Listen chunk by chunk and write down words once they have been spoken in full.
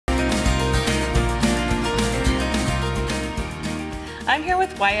I'm here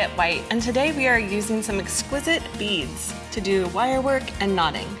with Wyatt White, and today we are using some exquisite beads to do wire work and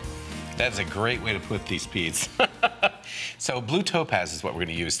knotting. That's a great way to put these beads. So blue topaz is what we're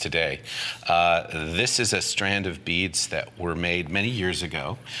going to use today. This is a strand of beads that were made many years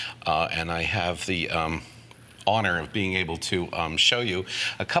ago, and I have the honor of being able to show you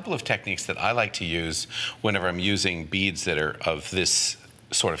a couple of techniques that I like to use whenever I'm using beads that are of this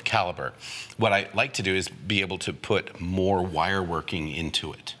sort of caliber. What I like to do is be able to put more wire working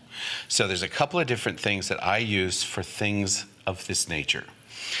into it. So there's a couple of different things that I use for things of this nature.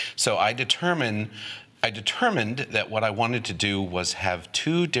 So I determined that what I wanted to do was have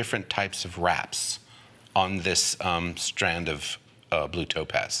two different types of wraps on this strand of blue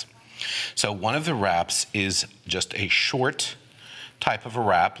topaz. So one of the wraps is just a short type of a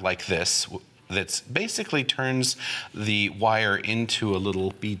wrap like this that basically turns the wire into a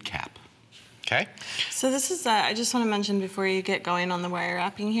little bead cap. Okay? So this is, I just want to mention before you get going on the wire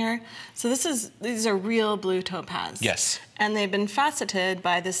wrapping here, so these are real blue topaz. Yes. And they've been faceted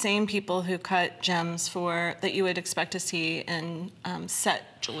by the same people who cut gems that you would expect to see in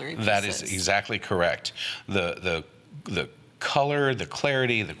set jewelry pieces. That is exactly correct. The color, the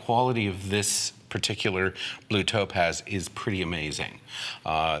clarity, the quality of this particular blue topaz is pretty amazing.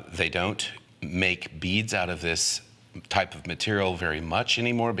 They don't make beads out of this type of material very much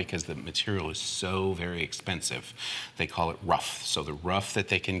anymore because the material is so very expensive. They call it rough. So the rough that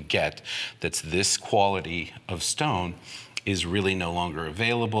they can get that's this quality of stone is really no longer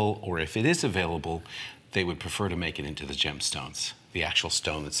available, or if it is available, they would prefer to make it into the gemstones, the actual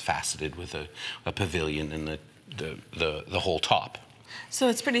stone that's faceted with a pavilion and the whole top. So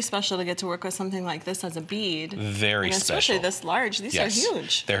it's pretty special to get to work with something like this as a bead. Very and special. Especially this large. These are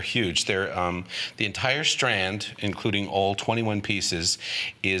huge. They're huge. They're, the entire strand, including all 21 pieces,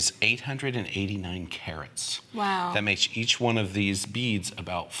 is 889 carats. Wow. That makes each one of these beads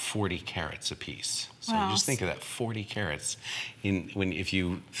about 40 carats a piece. So wow. Just think of that, 40 carats. If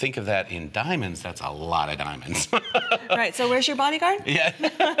you think of that in diamonds, that's a lot of diamonds. Right, so where's your bodyguard? Yeah,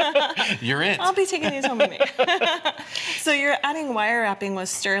 you're it. I'll be taking these home with me. So you're adding wire wrapping with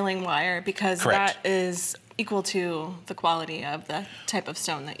sterling wire because Correct. That is equal to the quality of the type of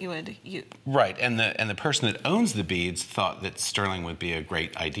stone that you would use. Right, and the person that owns the beads thought that sterling would be a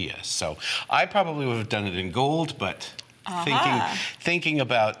great idea. So I probably would have done it in gold, but thinking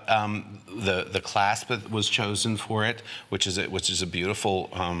about the clasp that was chosen for it, which is a beautiful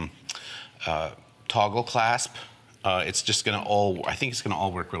toggle clasp. It's just going to I think it's going to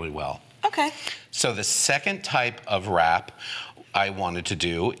all work really well. Okay. So the second type of wrap I wanted to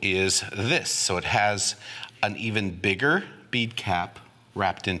do is this. So it has an even bigger bead cap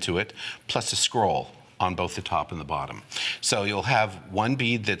wrapped into it, plus a scroll on both the top and the bottom. So you'll have one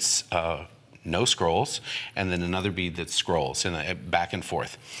bead that's no scrolls, and then another bead that scrolls, and back and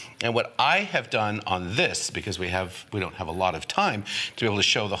forth. And what I have done on this, because we don't have a lot of time to be able to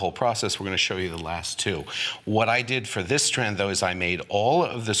show the whole process, we're going to show you the last two. What I did for this strand, though, is I made all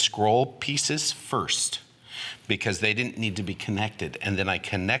of the scroll pieces first, because they didn't need to be connected, and then I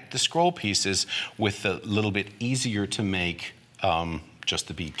connect the scroll pieces with the little bit easier to make just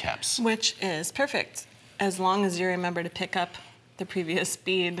the bead caps. Which is perfect, as long as you remember to pick up the previous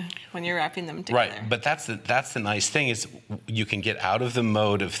bead when you're wrapping them together. Right, but that's the nice thing is you can get out of the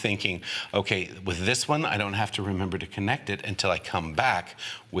mode of thinking, okay, with this one, I don't have to remember to connect it until I come back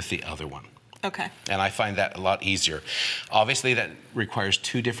with the other one. Okay. And I find that a lot easier. Obviously, that requires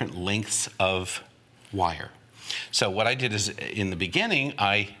two different lengths of wire. So what I did is, in the beginning,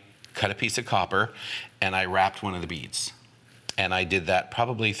 I cut a piece of copper and I wrapped one of the beads. And I did that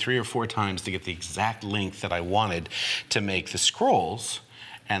probably 3 or 4 times to get the exact length that I wanted to make the scrolls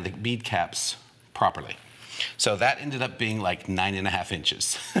and the bead caps properly. So that ended up being like 9.5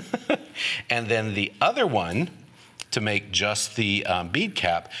 inches. And then the other one, to make just the bead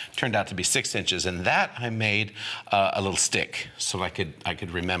cap, turned out to be 6 inches. And that I made a little stick so I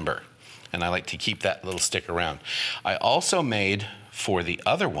could remember. And I like to keep that little stick around. I also made, for the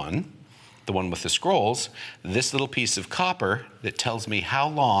other one, the one with the scrolls, this little piece of copper that tells me how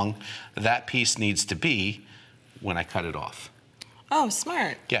long that piece needs to be when I cut it off. Oh,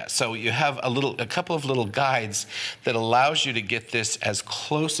 smart. Yeah, so you have a couple of little guides that allows you to get this as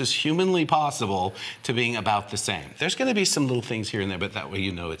close as humanly possible to being about the same. There's going to be some little things here and there, but that way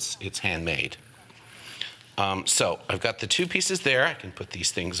you know it's handmade. So I've got the two pieces there. I can put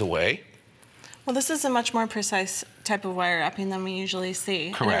these things away. Well, this is a much more precise type of wire wrapping than we usually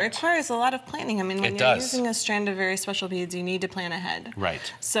see. Correct. And it requires a lot of planning. I mean, when you're using a strand of very special beads, you need to plan ahead. Right.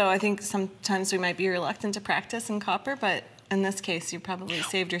 So I think sometimes we might be reluctant to practice in copper, but in this case, you probably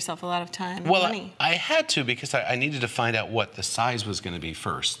saved yourself a lot of time and Well, money. I had to because I needed to find out what the size was going to be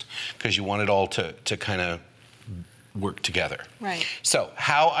first, because you want it all to kind of work together. Right. So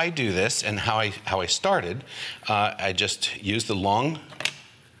how I do this and how I started, I just use the long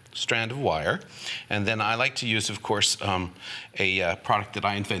strand of wire, and then I like to use, of course, a product that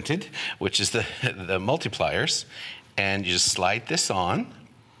I invented, which is the multipliers, and you just slide this on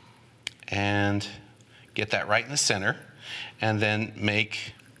and get that right in the center, and then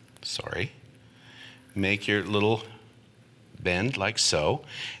make your little bend like so,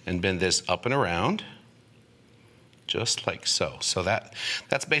 and bend this up and around just like so. So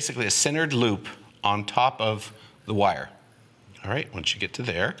that's basically a centered loop on top of the wire. All right, once you get to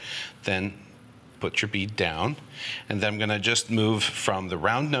there, then put your bead down, and then I'm gonna just move from the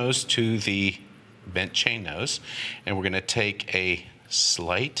round nose to the bent chain nose, and we're gonna take a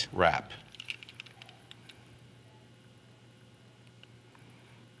slight wrap.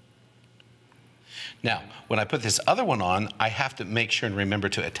 Now, when I put this other one on, I have to make sure and remember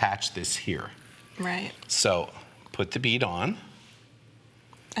to attach this here. Right. So put the bead on.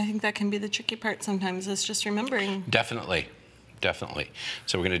 I think that can be the tricky part sometimes, is just remembering. Definitely.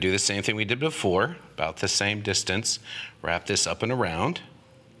 So we're going to do the same thing we did before, about the same distance. Wrap this up and around,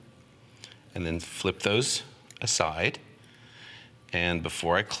 and then flip those aside. And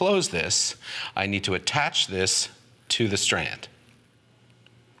before I close this, I need to attach this to the strand.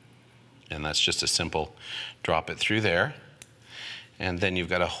 And that's just a simple drop it through there. And then you've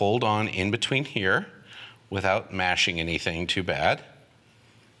got to hold on in between here without mashing anything too bad.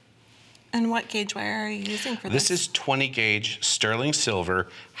 And what gauge wire are you using for this? This is 20 gauge sterling silver,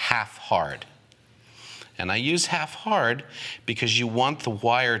 half hard. And I use half hard because you want the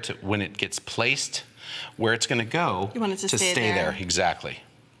wire to, when it gets placed where it's going to go, you want it to stay there. Exactly.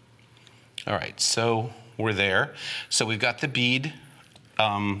 All right, so we're there. So we've got the bead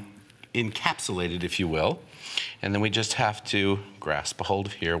encapsulated, if you will. And then we just have to grasp a hold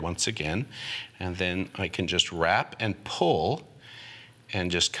of here once again. And then I can just wrap and pull and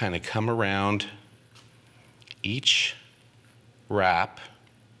just kind of come around each wrap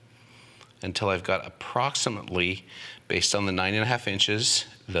until I've got approximately, based on the 9.5 inches,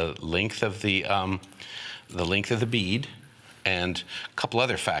 the length of the bead, and a couple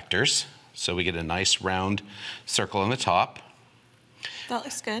other factors. So we get a nice round circle on the top. That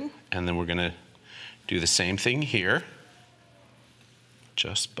looks good. And then we're gonna do the same thing here,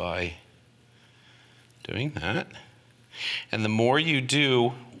 just by doing that. And the more you do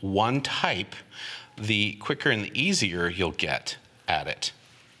one type, the quicker and the easier you'll get at it.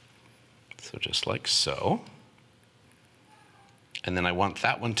 So just like so. And then I want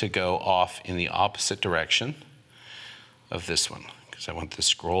that one to go off in the opposite direction of this one, because I want the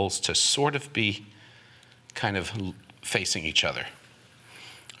scrolls to sort of be kind of facing each other.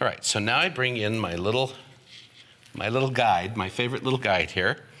 All right, so now I bring in my little guide, my favorite little guide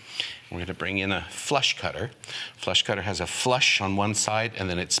here. We're going to bring in a flush cutter. Flush cutter has a flush on one side, and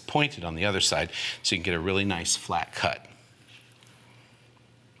then it's pointed on the other side, so you can get a really nice flat cut.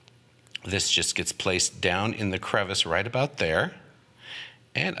 This just gets placed down in the crevice right about there.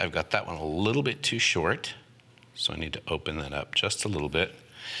 And I've got that one a little bit too short, so I need to open that up just a little bit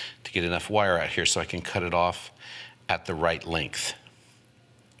to get enough wire out here so I can cut it off at the right length.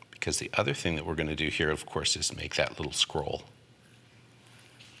 Because the other thing that we're going to do here, of course, is make that little scroll.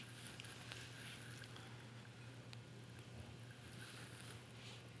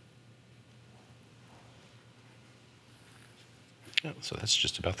 Oh, so that's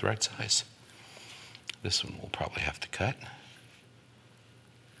just about the right size. This one we'll probably have to cut.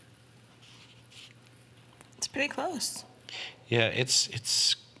 It's pretty close. Yeah,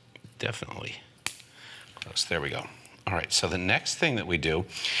 it's definitely close. There we go. All right, so the next thing that we do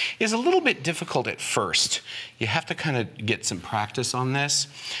is a little bit difficult at first. You have to kind of get some practice on this,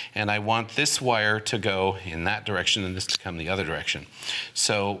 and I want this wire to go in that direction and this to come the other direction.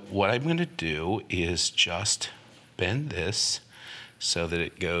 So what I'm going to do is just bend this so that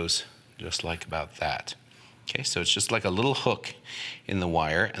it goes just like about that. Okay, so it's just like a little hook in the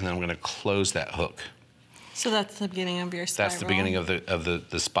wire, and then I'm going to close that hook. So that's the beginning of your spiral? That's the beginning of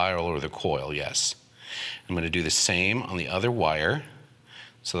the spiral or the coil, yes. I'm going to do the same on the other wire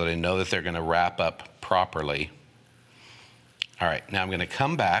so that I know that they're going to wrap up properly. All right, now I'm going to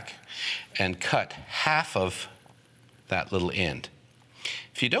come back and cut half of that little end.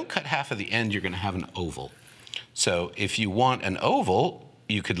 If you don't cut half of the end, you're going to have an oval. So if you want an oval,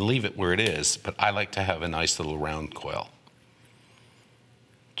 you could leave it where it is, but I like to have a nice little round coil.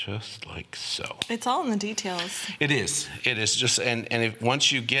 just like so. It's all in the details. It is. It is just, and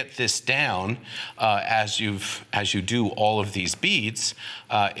once you get this down, as you do all of these beads,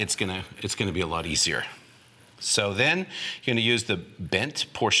 it's gonna be a lot easier. So then you're gonna use the bent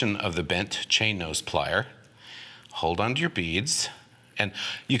portion of the bent chain nose plier. Hold on to your beads, and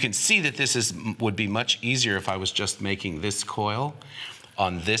you can see that this would be much easier if I was just making this coil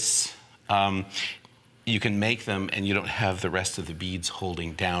on this. You can make them and you don't have the rest of the beads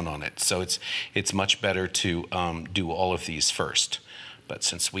holding down on it. So it's much better to do all of these first. But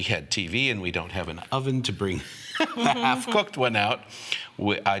since we had TV and we don't have an oven to bring the half-cooked one out,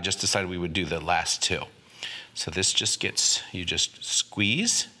 I just decided we would do the last two. So this just gets, you just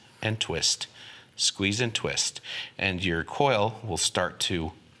squeeze and twist, squeeze and twist, and your coil will start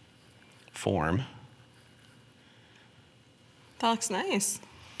to form. That looks nice.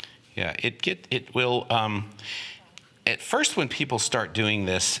 Yeah, it will. At first, when people start doing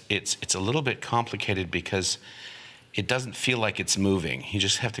this, it's a little bit complicated because it doesn't feel like it's moving. You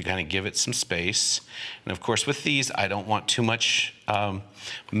just have to kind of give it some space. And of course, with these, I don't want too much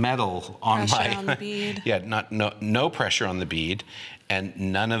metal on pressure on the bead. Yeah, no pressure on the bead, and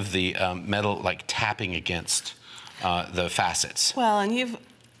none of the metal like tapping against the facets. Well, and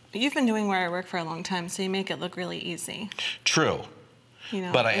you've been doing wire work for a long time, so you make it look really easy. True. You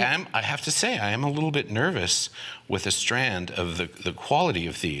know, but I have to say, I am a little bit nervous with the strand of the quality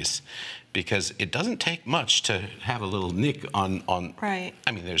of these, because it doesn't take much to have a little nick on. Right.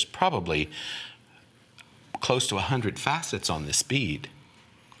 I mean, there's probably close to 100 facets on this bead.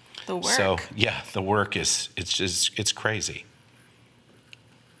 The work. So yeah, the work it's crazy.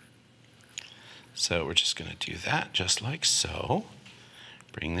 So we're just going to do that just like so.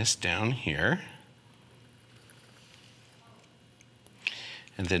 Bring this down here.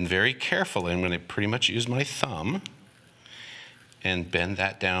 And then very carefully, I'm going to pretty much use my thumb and bend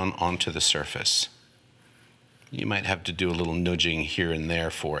that down onto the surface. You might have to do a little nudging here and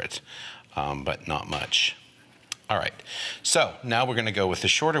there for it, but not much. All right, so now we're going to go with the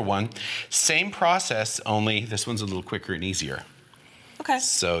shorter one. Same process, only this one's a little quicker and easier. Okay.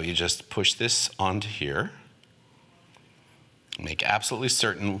 So you just push this onto here. Make absolutely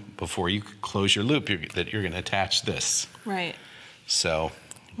certain before you close your loop that you're going to attach this. Right. So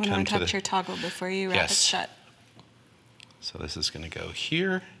you want to touch your toggle before you wrap it shut. So this is going to go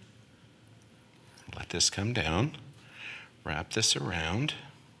here. Let this come down. Wrap this around.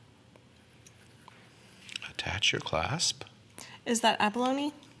 Attach your clasp. Is that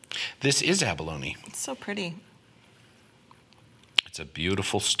abalone? This is abalone. It's so pretty. It's a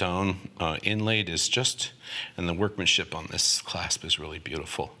beautiful stone. Inlaid is just, and the workmanship on this clasp is really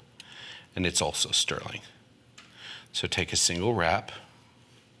beautiful. And it's also sterling. So take a single wrap,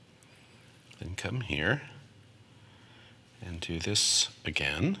 then come here and do this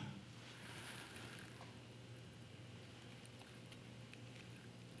again.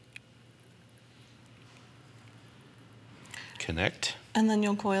 Connect. And then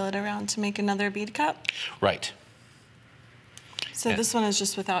you'll coil it around to make another bead cup? Right. So this one is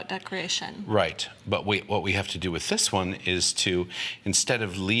just without decoration. Right, but what we have to do with this one is to, instead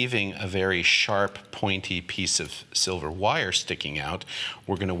of leaving a very sharp, pointy piece of silver wire sticking out,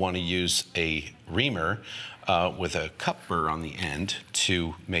 we're going to want to use a reamer with a cup burr on the end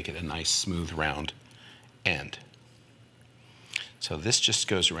to make it a nice, smooth, round end. So this just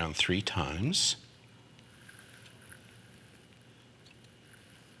goes around 3 times.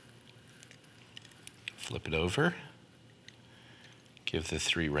 Flip it over. Give the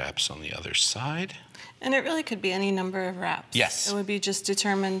 3 wraps on the other side. And it really could be any number of wraps. Yes. It would be just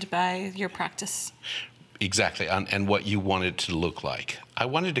determined by your practice. Exactly, and what you want it to look like. I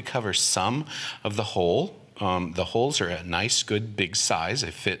wanted to cover some of the hole. The holes are a nice, good, big size.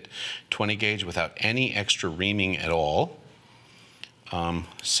 They fit 20 gauge without any extra reaming at all.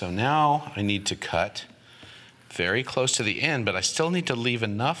 So now I need to cut very close to the end, but I still need to leave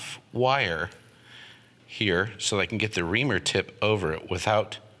enough wire here so I can get the reamer tip over it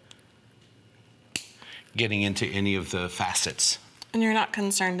without getting into any of the facets. And you're not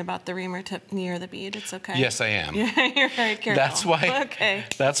concerned about the reamer tip near the bead, it's okay? Yes, I am. You're very careful.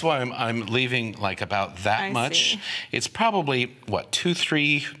 That's why I'm leaving like about that much. See. It's probably, what, 2,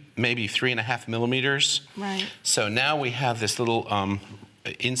 3, maybe 3.5 millimeters. Right. So now we have this little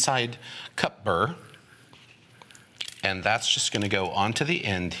inside cup burr, and that's just going to go onto the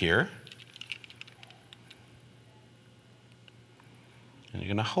end here. And you're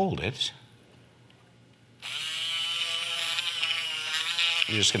going to hold it.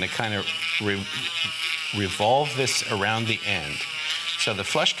 You're just going to kind of revolve this around the end. So the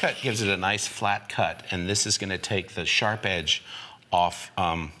flush cut gives it a nice flat cut, and this is going to take the sharp edge off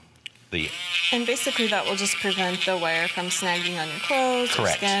the... And basically that will just prevent the wire from snagging on your clothes or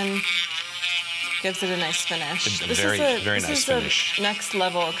skin. Gives it a nice finish. Very nice finish. A next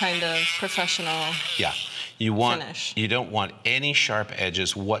level kind of professional finish. You don't want any sharp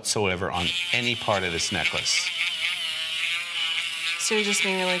edges whatsoever on any part of this necklace. So you're just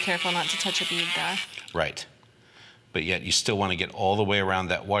being really careful not to touch a bead there. Right. But yet you still want to get all the way around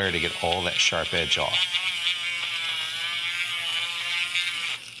that wire to get all that sharp edge off.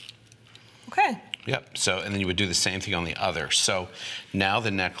 Okay. Yep. So, and then you would do the same thing on the other. So now the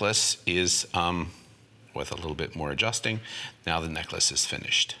necklace is, with a little bit more adjusting, now the necklace is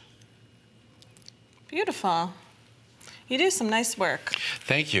finished. Beautiful. You do some nice work.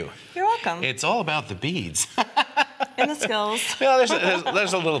 Thank you. You're welcome. It's all about the beads. And the skills. Well,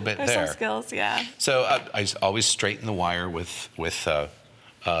 there's a little bit there. There's some skills, yeah. So I always straighten the wire with the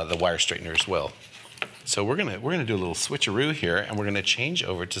wire straightener as well. So we're gonna do a little switcheroo here, and we're gonna change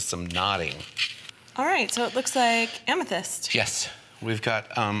over to some knotting. All right, so it looks like amethyst. Yes, we've got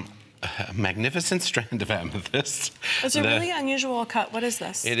a magnificent strand of amethyst. It's a really unusual cut. What is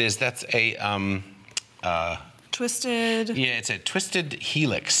this? It is. That's a twisted. Yeah, it's a twisted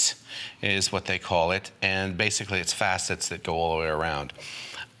helix, is what they call it, and basically it's facets that go all the way around.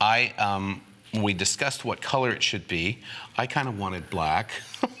 We discussed what color it should be. I kind of wanted black.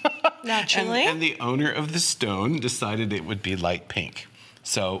 Naturally. And the owner of the stone decided it would be light pink.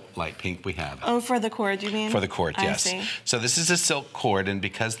 So light pink we have. Oh, for the cord, you mean? For the cord, yes. I see. So this is a silk cord, and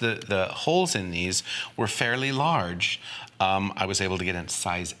because the holes in these were fairly large, I was able to get a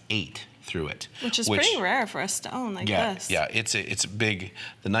size 8 through it. Which is pretty rare for a stone like this. Yeah, it's big.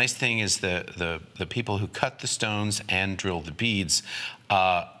 The nice thing is the people who cut the stones and drill the beads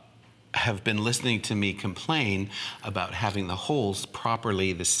have been listening to me complain about having the holes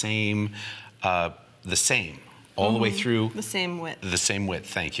properly the same, all the way through. The same width. The same width,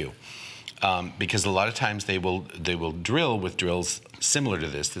 thank you. Because a lot of times they will drill with drills similar to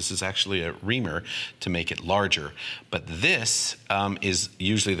this. This is actually a reamer to make it larger, but this is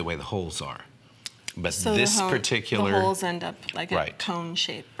usually the way the holes are. But so this particular... the holes end up like a cone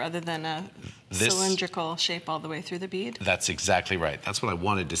shape rather than a cylindrical shape all the way through the bead? That's exactly right. That's what I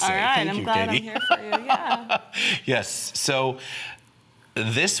wanted to say. All right, Thank you, glad Katie. I'm here for you, yeah. Yes, so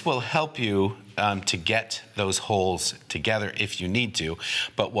this will help you to get those holes together if you need to,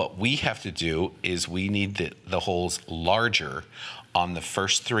 but what we have to do is we need the holes larger on the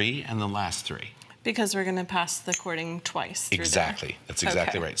first 3 and the last 3. Because we're going to pass the cording twice through Exactly. there. That's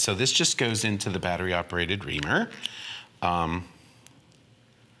exactly right. So this just goes into the battery-operated reamer. And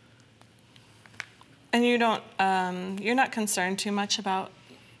you don't, you're not concerned too much about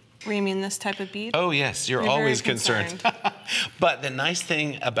reaming this type of bead? Oh, yes. You're always concerned. But the nice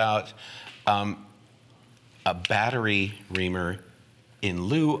thing about a battery reamer in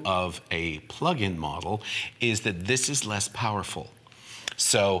lieu of a plug-in model is that this is less powerful.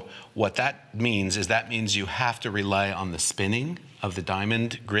 So what that means is you have to rely on the spinning of the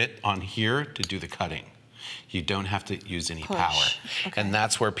diamond grit on here to do the cutting. You don't have to use any power. Okay. And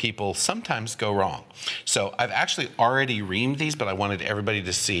that's where people sometimes go wrong. So I've actually already reamed these, but I wanted everybody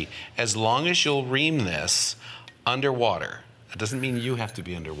to see. As long as you'll ream this underwater, that doesn't mean you have to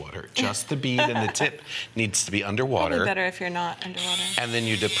be underwater. Just the bead and the tip needs to be underwater. Probably better if you're not underwater. And then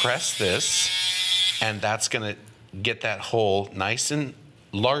you depress this, and that's going to get that hole nice and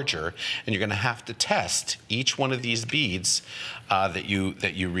larger, and you're going to have to test each one of these beads that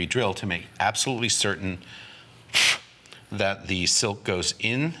you re-drill to make absolutely certain that the silk goes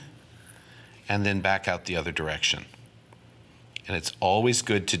in and then back out the other direction. And it's always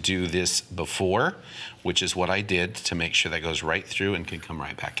good to do this before, which is what I did, to make sure that goes right through and can come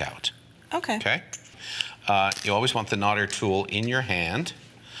right back out. Okay. Okay? You always want the knotter tool in your hand.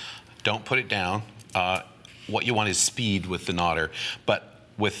 Don't put it down. What you want is speed with the knotter. But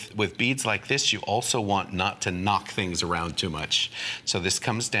with beads like this, you also want not to knock things around too much. So this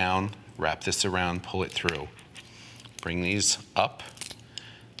comes down, wrap this around, pull it through. Bring these up,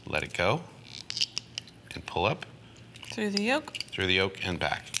 let it go, and pull up. Through the yoke? Through the yoke and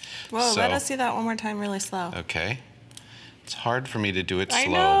back. Whoa, let us see that one more time really slow. Okay. It's hard for me to do it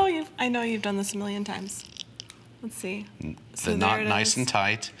slow. I know you've done this a million times. Let's see. The knot nice and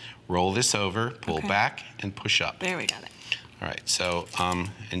tight. Roll this over, pull back, and push up. There, we got it. All right, so,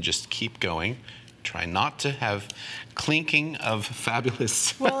 and just keep going. Try not to have clinking of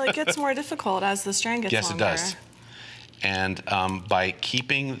fabulous. Well, it gets more difficult as the strand gets longer. Yes, it does. And by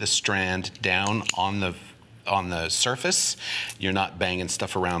keeping the strand down on the surface, you're not banging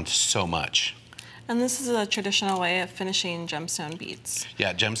stuff around so much. And this is a traditional way of finishing gemstone beads.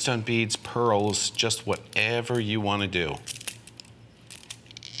 Yeah, gemstone beads, pearls, just whatever you want to do.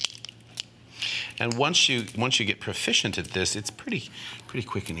 And once you get proficient at this, it's pretty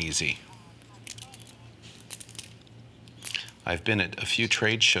quick and easy. I've been at a few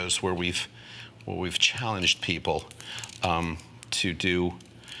trade shows where we've challenged people to do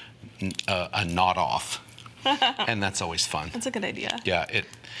a knot off, and that's always fun. That's a good idea. Yeah, it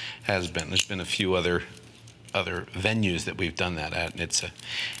has been. There's been a few other venues that we've done that at, and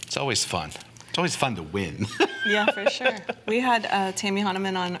it's always fun. It's always fun to win. Yeah, for sure. We had Tammy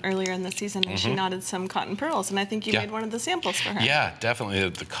Hahnemann on earlier in the season, and she knotted some cotton pearls, and I think you made one of the samples for her. Yeah, definitely.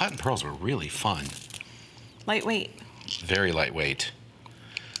 The cotton pearls were really fun. Lightweight. Very lightweight.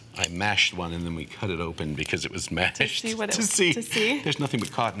 I mashed one and then we cut it open because it was mashed. To see what to see. see. There's nothing but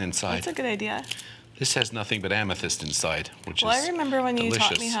cotton inside. That's a good idea. This has nothing but amethyst inside, which is I remember when delicious.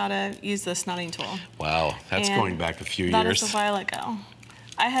 you taught me how to use this knotting tool. Wow, that's going back a few years. That is a while ago.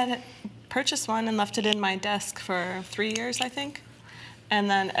 I had purchased one and left it in my desk for 3 years, I think. And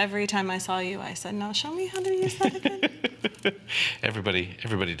then every time I saw you, I said, "No, show me how to use that again."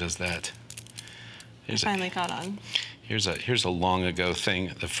 Everybody does that. I finally caught on. Here's a long ago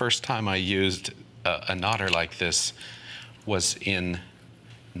thing. The first time I used a knotter like this was in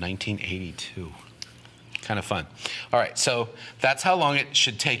 1982. Kind of fun. All right, so that's how long it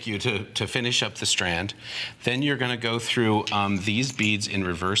should take you to finish up the strand. Then you're going to go through these beads in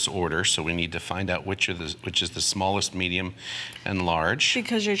reverse order. So we need to find out which is the smallest, medium, and large.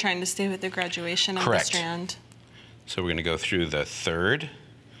 Because you're trying to stay with the graduation of the strand. So we're going to go through the third,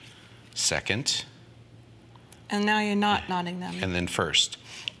 second. And now you're not knotting them. And then first.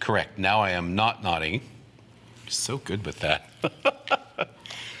 Correct. Now I am not knotting. So good with that.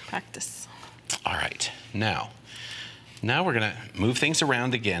 Practice. All right. Now we're going to move things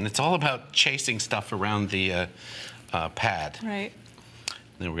around again. It's all about chasing stuff around the pad. Right.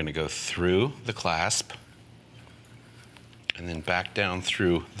 Then we're going to go through the clasp and then back down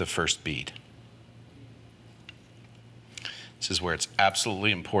through the first bead. This is where it's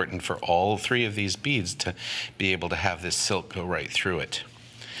absolutely important for all three of these beads to be able to have this silk go right through it.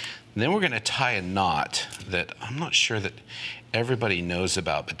 And then we're going to tie a knot that I'm not sure that everybody knows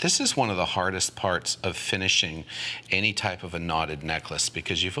about, but this is one of the hardest parts of finishing any type of a knotted necklace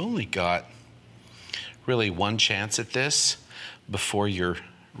because you've only got really one chance at this before you're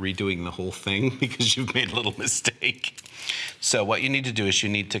redoing the whole thing because you've made a little mistake. So what you need to do is you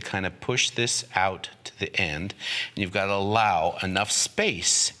need to kind of push this out to the end, and you've got to allow enough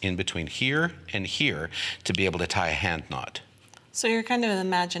space in between here and here to be able to tie a hand knot. So you're kind of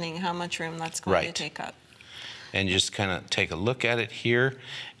imagining how much room that's going to take up. And you just kind of take a look at it here,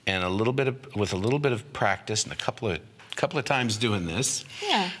 and with a little bit of practice and a couple of times doing this.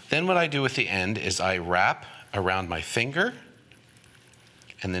 Yeah. Then what I do at the end is I wrap around my finger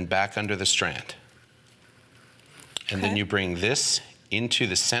and then back under the strand. And then you bring this into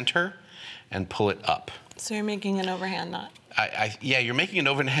the center and pull it up. So you're making an overhand knot. Yeah, you're making an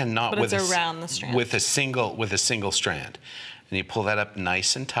overhand knot but it's around the strand. with a single strand. And you pull that up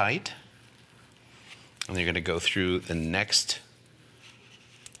nice and tight. And you're going to go through the next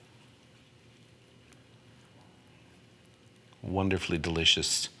wonderfully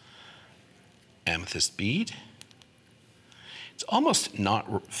delicious amethyst bead. It's almost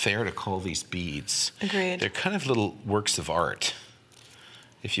not fair to call these beads. Agreed. They're kind of little works of art.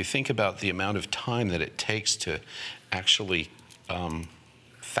 If you think about the amount of time that it takes to actually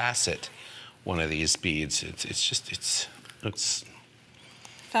facet one of these beads, it's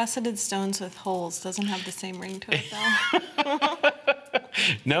faceted stones with holes doesn't have the same ring to it, though.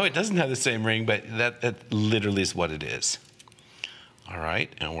 No, it doesn't have the same ring, but that literally is what it is. All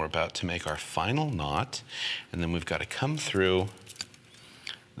right, and we're about to make our final knot, and then we've got to come through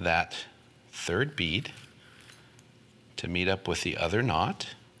that third bead to meet up with the other knot,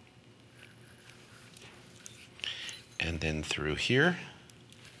 and then through here.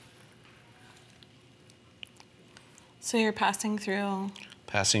 So you're passing through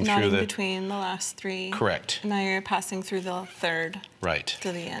Knotting between the last three. Correct. And now you're passing through the third. Right.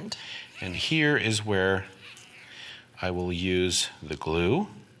 To the end. And here is where I will use the glue.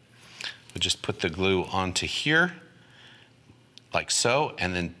 We'll just put the glue onto here, like so,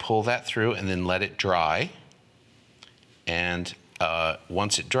 and then pull that through and then let it dry. And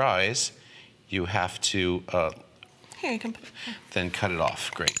once it dries, you have to here, you can put it here. Then cut it off.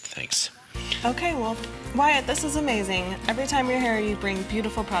 Great, thanks. Okay, well, Wyatt, this is amazing. Every time you're here, you bring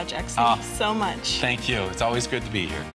beautiful projects. Thank you so much. Thank you. It's always good to be here.